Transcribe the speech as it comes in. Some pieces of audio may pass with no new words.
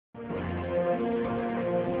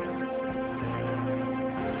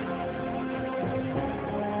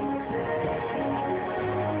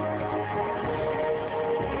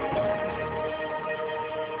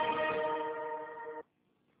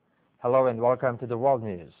Hello and welcome to the World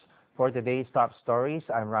News. For today's top stories,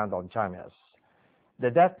 I'm Randolf Jamias.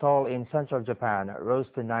 The death toll in central Japan rose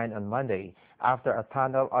to 9 on Monday after a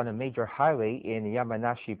tunnel on a major highway in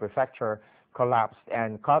Yamanashi Prefecture collapsed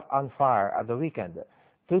and caught on fire at the weekend.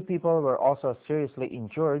 2 people were also seriously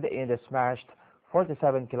injured in the smashed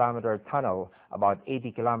 47-kilometer tunnel about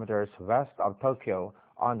 80 kilometers west of Tokyo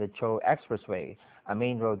on the Cho Expressway, a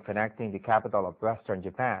main road connecting the capital of western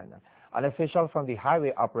Japan. An official from the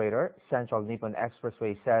highway operator, Central Nippon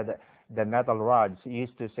Expressway, said the metal rods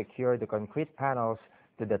used to secure the concrete panels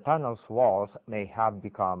to the tunnel's walls may have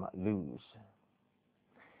become loose.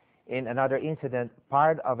 In another incident,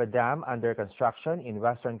 part of a dam under construction in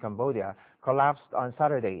western Cambodia collapsed on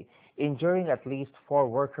Saturday, injuring at least 4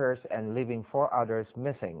 workers and leaving 4 others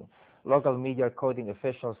missing. Local media quoting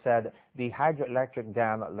officials said the hydroelectric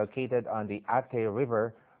dam located on the Ate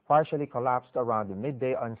River partially collapsed around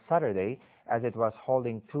midday on Saturday as it was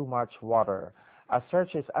holding too much water. A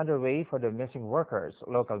search is underway for the missing workers,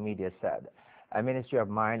 local media said. A Ministry of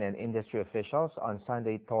Mine and Industry officials on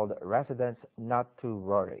Sunday told residents not to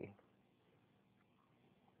worry.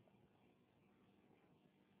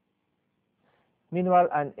 Meanwhile,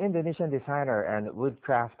 an Indonesian designer and wood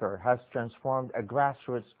crafter has transformed a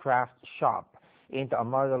grassroots craft shop into a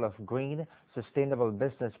model of green, sustainable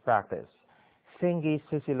business practice. Sing-gih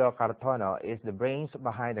Susilo Kartono is the brains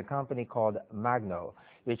behind a company called Magno,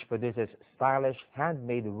 which produces stylish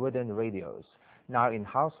handmade wooden radios, now in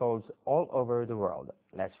households all over the world.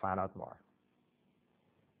 Let's find out more.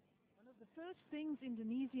 One of the first things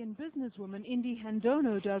Indonesian businesswoman Indi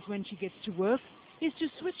Handono does when she gets to work is to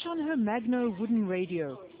switch on her Magno wooden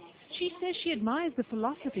radio. She says she admires the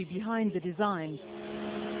philosophy behind the design.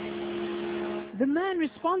 The man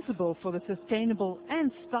responsible for the sustainable and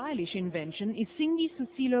stylish invention is Sing-gih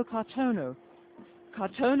Susilo Kartono.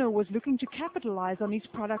 Kartono was looking to capitalize on his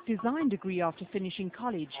product design degree after finishing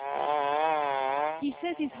college. He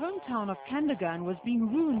says his hometown of Kandagan was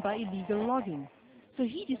being ruined by illegal logging, so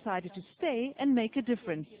he decided to stay and make a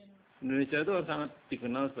difference. Indonesia itu sangat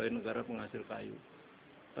dikenal sebagai negara penghasil kayu.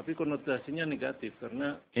 Tapi konotasinya negatif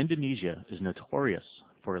karena Indonesia is notorious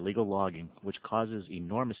for illegal logging, which causes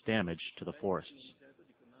enormous damage to the forests.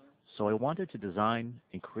 So I wanted to design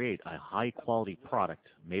and create a high-quality product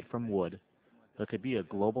made from wood that could be a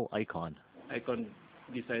global icon. Ikon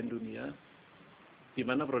desain dunia, di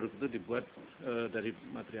mana produk itu dibuat dari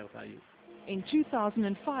material kayu. In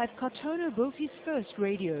 2005, Kartono built his first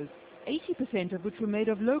radios, 80% of which were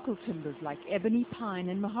made of local timbers like ebony,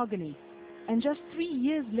 pine and mahogany. And just 3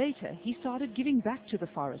 years later, he started giving back to the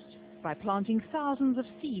forest by planting thousands of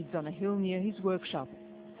seeds on a hill near his workshop.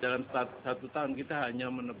 Dalam 1 tahun kita hanya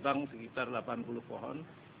menebang sekitar 80 pohon.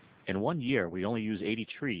 In 1 year, we only use 80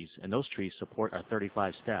 trees, and those trees support our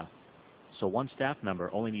 35 staff. So one staff member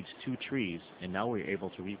only needs 2 trees, and now we're able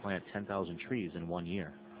to replant 10,000 trees in 1 year.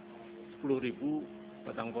 10.000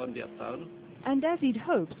 batang pohon tiap tahun. And as he'd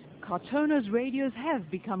hoped, Kartono's radios have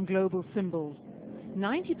become global symbols.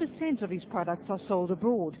 90% of his products are sold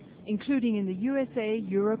abroad, including in the USA,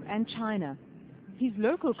 Europe and China. His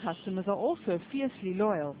local customers are also fiercely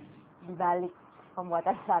loyal. Di balik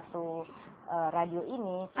pembuatan satu radio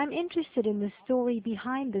ini, I'm interested in the story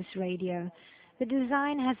behind this radio. The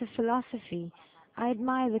design has a philosophy. I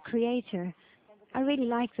admire the creator. I really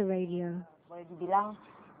like the radio. Boleh dibilang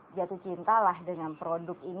jatuh cintalah dengan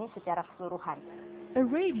produk ini secara keseluruhan. A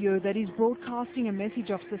radio that is broadcasting a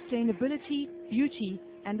message of sustainability, beauty,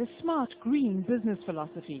 and a smart green business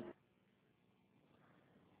philosophy.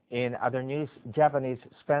 In other news, Japanese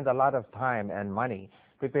spend a lot of time and money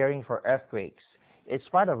preparing for earthquakes. It's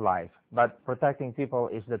part of life, but protecting people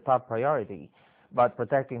is the top priority. But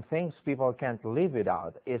protecting things people can't live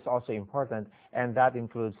without is also important, and that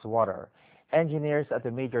includes water. Engineers at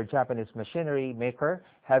the major Japanese machinery maker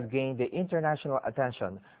have gained the international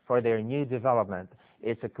attention for their new development.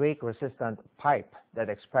 It's a quake-resistant pipe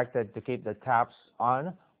that's expected to keep the taps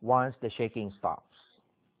on once the shaking stops.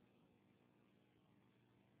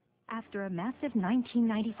 After a massive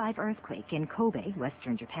 1995 earthquake in Kobe,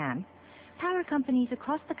 western Japan, power companies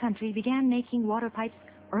across the country began making water pipes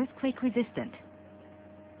earthquake-resistant.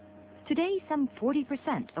 Today, some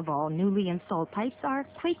 40% of all newly installed pipes are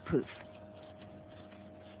quake-proof.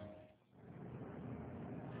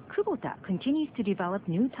 Kubota continues to develop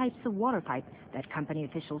new types of water pipe that company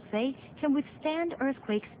officials say can withstand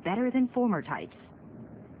earthquakes better than former types.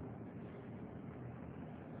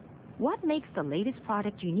 What makes the latest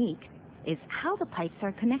product unique is how the pipes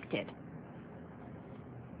are connected.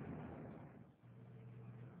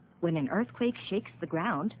 When an earthquake shakes the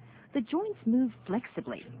ground, the joints move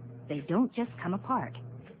flexibly. They don't just come apart.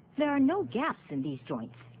 There are no gaps in these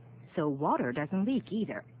joints. so water doesn't leak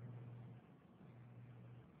either.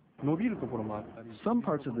 Some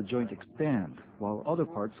parts of the joint expand, while other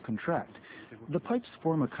parts contract. The pipes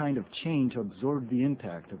form a kind of chain to absorb the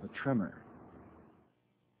impact of a tremor.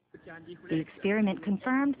 The experiment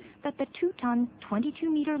confirmed that the 2-ton,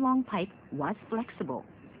 22-meter-long pipe was flexible.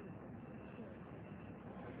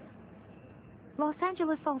 Los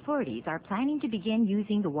Angeles authorities are planning to begin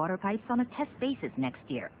using the water pipes on a test basis next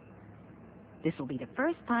year. This will be the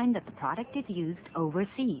first time that the product is used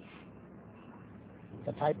overseas.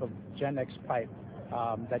 The type of Gen X pipe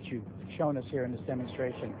that you've shown us here in this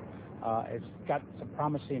demonstration, it's got some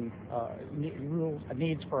promising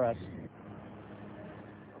needs for us.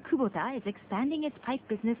 Kubota is expanding its pipe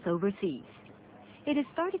business overseas. It has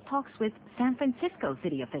started talks with San Francisco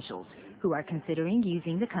city officials who are considering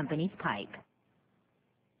using the company's pipe.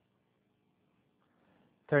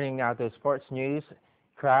 Turning now to sports news,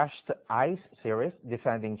 crashed ice series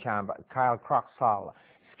defending champ Kyle Croxall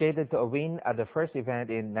skated to a win at the first event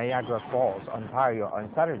in Niagara Falls, Ontario on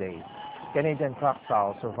Saturday. Canadian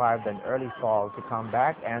Croxall survived an early fall to come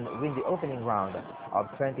back and win the opening round of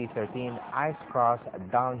 2013 Ice Cross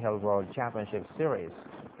Downhill World Championship Series.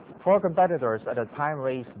 4 competitors at the time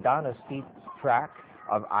raced down a steep track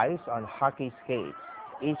of ice on hockey skates,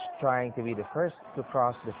 each trying to be the first to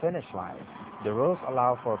cross the finish line. The rules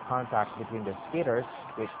allow for contact between the skaters,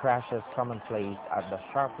 with crashes commonplace at the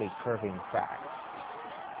sharply curving track.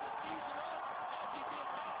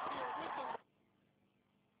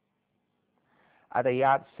 At a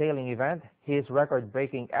yacht sailing event, his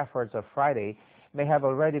record-breaking efforts of Friday may have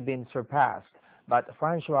already been surpassed, but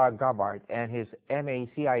Francois Gabart and his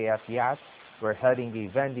MACIF yacht were heading the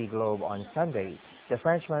Vendée Globe on Sunday. The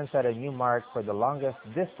Frenchman set a new mark for the longest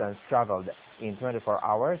distance traveled in 24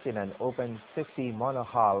 hours in an open 60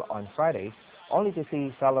 monohull on Friday, only to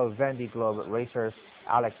see fellow Vendée Globe racers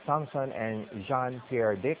Alex Thompson and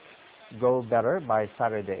Jean-Pierre Dick go better by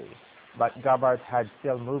Saturday. But Gabart had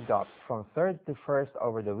still moved up from 3rd to 1st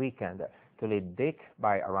over the weekend to lead Dick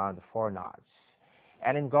by around 4 knots.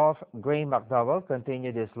 And in golf, Graham McDowell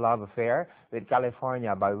continued his love affair with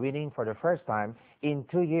California by winning for the first time in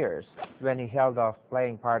 2 years when he held off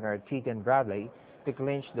playing partner Keegan Bradley to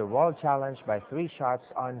clinch the World Challenge by 3 shots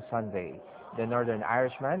on Sunday. The Northern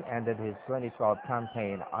Irishman ended his 2012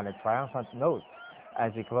 campaign on a triumphant note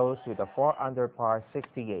as he closed with a 4-under par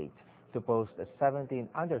 68 to post a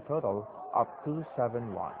 17-under total of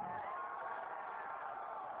 271.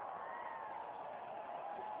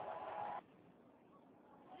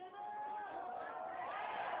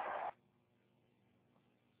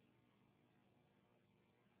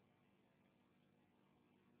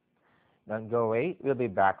 Don't go away, we'll be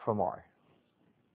back for more.